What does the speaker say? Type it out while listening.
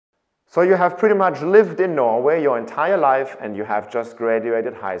So you have pretty much lived in Norway your entire life and you have just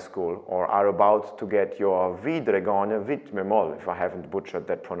graduated high school or are about to get your videregående vitnemål, if I haven't butchered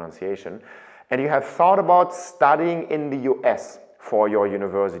that pronunciation, and you have thought about studying in the US for your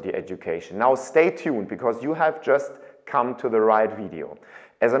university education. Now stay tuned because you have just come to the right video,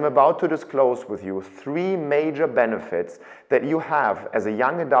 as I'm about to disclose with you 3 major benefits that you have as a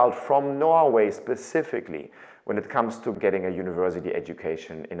young adult from Norway specifically when it comes to getting a university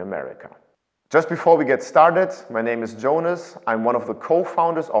education in America. Just before we get started, my name is Jonas. I'm one of the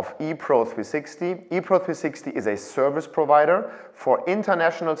co-founders of Epro 360. Epro 360 is a service provider for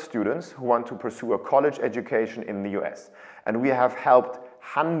international students who want to pursue a college education in the US. And we have helped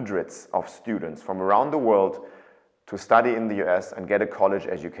hundreds of students from around the world to study in the US and get a college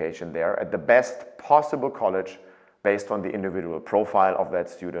education there at the best possible college based on the individual profile of that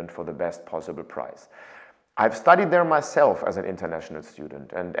student for the best possible price. I've studied there myself as an international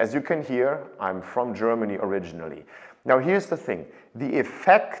student, and as you can hear, I'm from Germany originally. Now here's the thing, the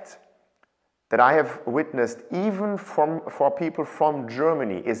effect that I have witnessed even for people from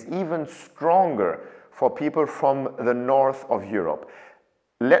Germany is even stronger for people from the north of Europe.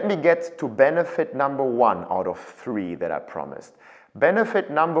 Let me get to benefit number 1 out of 3 that I promised. Benefit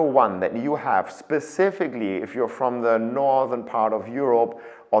number 1 that you have specifically if you're from the northern part of Europe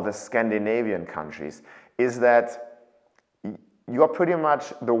or the Scandinavian countries is that you are pretty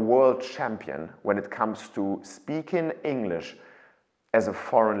much the world champion when it comes to speaking English as a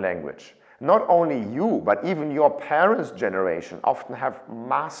foreign language. Not only you, but even your parents' generation often have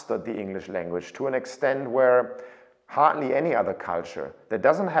mastered the English language to an extent where hardly any other culture that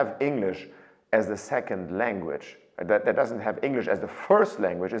doesn't have English as the second language, that doesn't have English as the first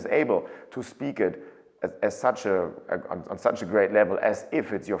language, is able to speak it on such a great level as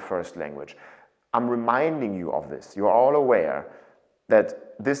if it's your first language. I'm reminding you of this. You're all aware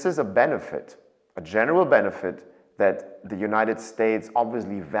that this is a benefit, a general benefit that the United States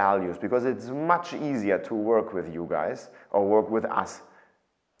obviously values because it's much easier to work with you guys or work with us.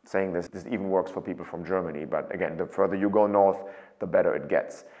 Saying this even works for people from Germany, but again, the further you go north, the better it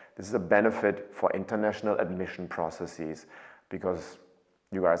gets. This is a benefit for international admission processes because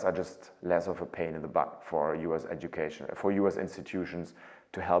you guys are just less of a pain in the butt for US education, for US institutions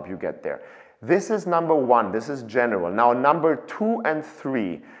to help you get there. This is number 1, this is general. Now number 2 and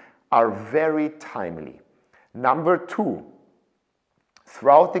 3 are very timely. Number 2,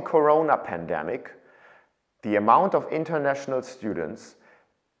 throughout the corona pandemic, the amount of international students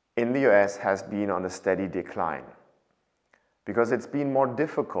in the US has been on a steady decline because it's been more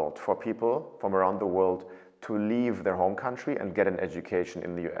difficult for people from around the world to leave their home country and get an education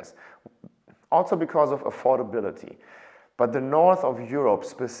in the US. Also because of affordability. But the north of Europe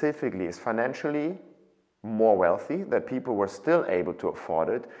specifically is financially more wealthy, that people were still able to afford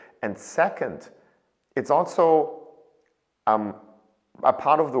it. And second, it's also a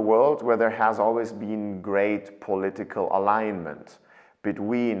part of the world where there has always been great political alignment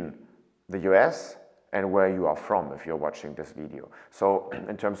between the US and where you are from if you're watching this video. So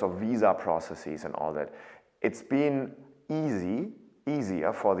in terms of visa processes and all that, it's been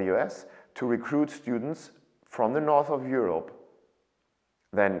easier for the US to recruit students from the north of Europe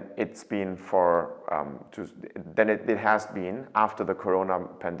than it's been it has been after the corona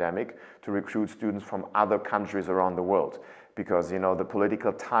pandemic to recruit students from other countries around the world, because you know the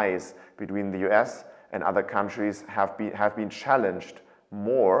political ties between the US and other countries have been challenged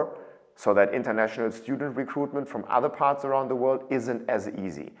more, so that international student recruitment from other parts around the world isn't as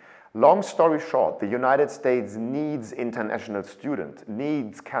easy. Long story short, the United States needs international students,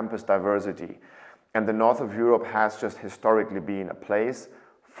 needs campus diversity. And the north of Europe has just historically been a place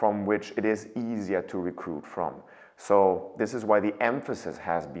from which it is easier to recruit from. So this is why the emphasis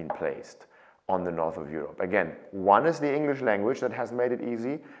has been placed on the north of Europe. Again, 1 is the English language that has made it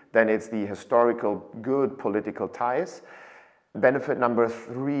easy, then it's the historical good political ties. Benefit number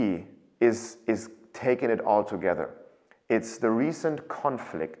 3 is taking it all together. It's the recent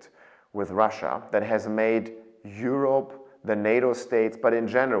conflict with Russia that has made Europe, the NATO states, but in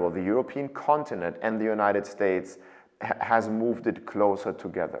general, the European continent and the United States has moved it closer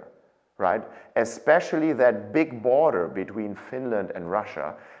together, right? Especially that big border between Finland and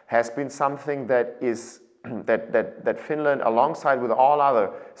Russia has been something that is that Finland, alongside with all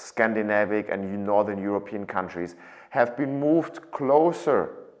other Scandinavian and Northern European countries, have been moved closer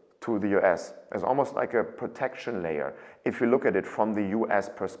to the US as almost like a protection layer, if you look at it from the US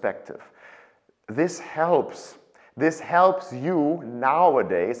perspective. This helps you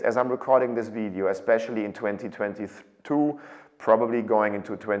nowadays, as I'm recording this video, especially in 2022, probably going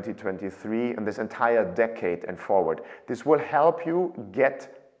into 2023 and this entire decade and forward. This will help you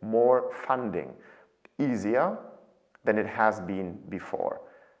get more funding easier than it has been before,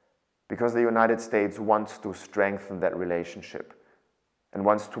 because the United States wants to strengthen that relationship and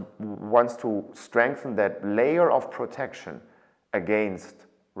wants to strengthen that layer of protection against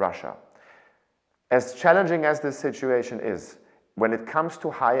Russia. As challenging as this situation is, when it comes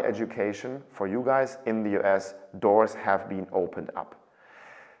to higher education for you guys in the US, doors have been opened up.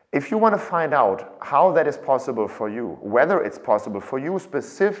 If you want to find out how that is possible for you, whether it's possible for you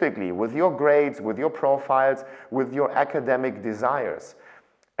specifically with your grades, with your profiles, with your academic desires,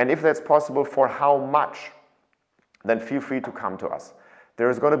 and if that's possible for how much, then feel free to come to us. There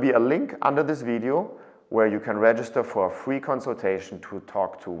is going to be a link under this video where you can register for a free consultation to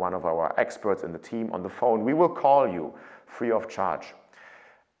talk to one of our experts in the team on the phone. We will call you free of charge.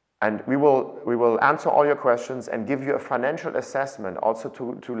 And we will answer all your questions and give you a financial assessment also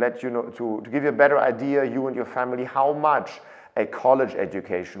to let you know, to give you a better idea, you and your family, how much a college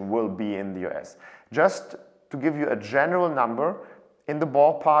education will be in the US. Just to give you a general number, in the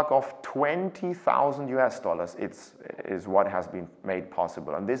ballpark of $20,000 is what has been made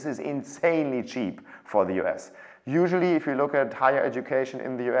possible. And this is insanely cheap for the US. Usually, if you look at higher education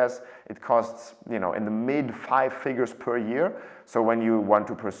in the US, it costs, in the mid 5 figures per year. So when you want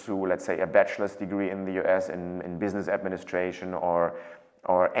to pursue, let's say, a bachelor's degree in the US in business administration or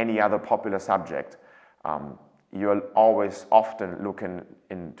any other popular subject, you're always often looking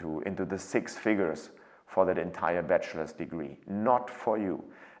into the 6 figures for that entire bachelor's degree. Not for you.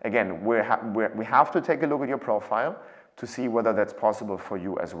 Again, we have to take a look at your profile to see whether that's possible for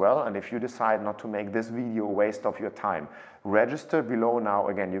you as well. And if you decide not to make this video a waste of your time, register below now.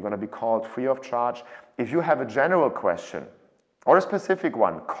 Again, you're going to be called free of charge. If you have a general question or a specific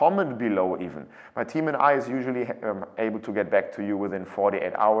one, comment below even. My team and I is usually able to get back to you within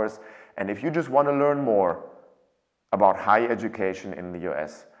 48 hours. And if you just want to learn more about higher education in the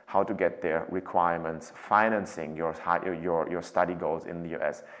US, how to get there, requirements, financing your study goals in the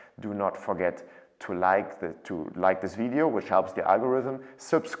US, do not forget to like this video, which helps the algorithm,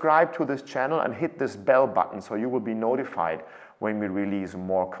 subscribe to this channel and hit this bell button so you will be notified when we release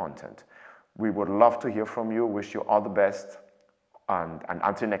more content. We would love to hear from you, wish you all the best, and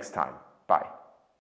until next time, bye.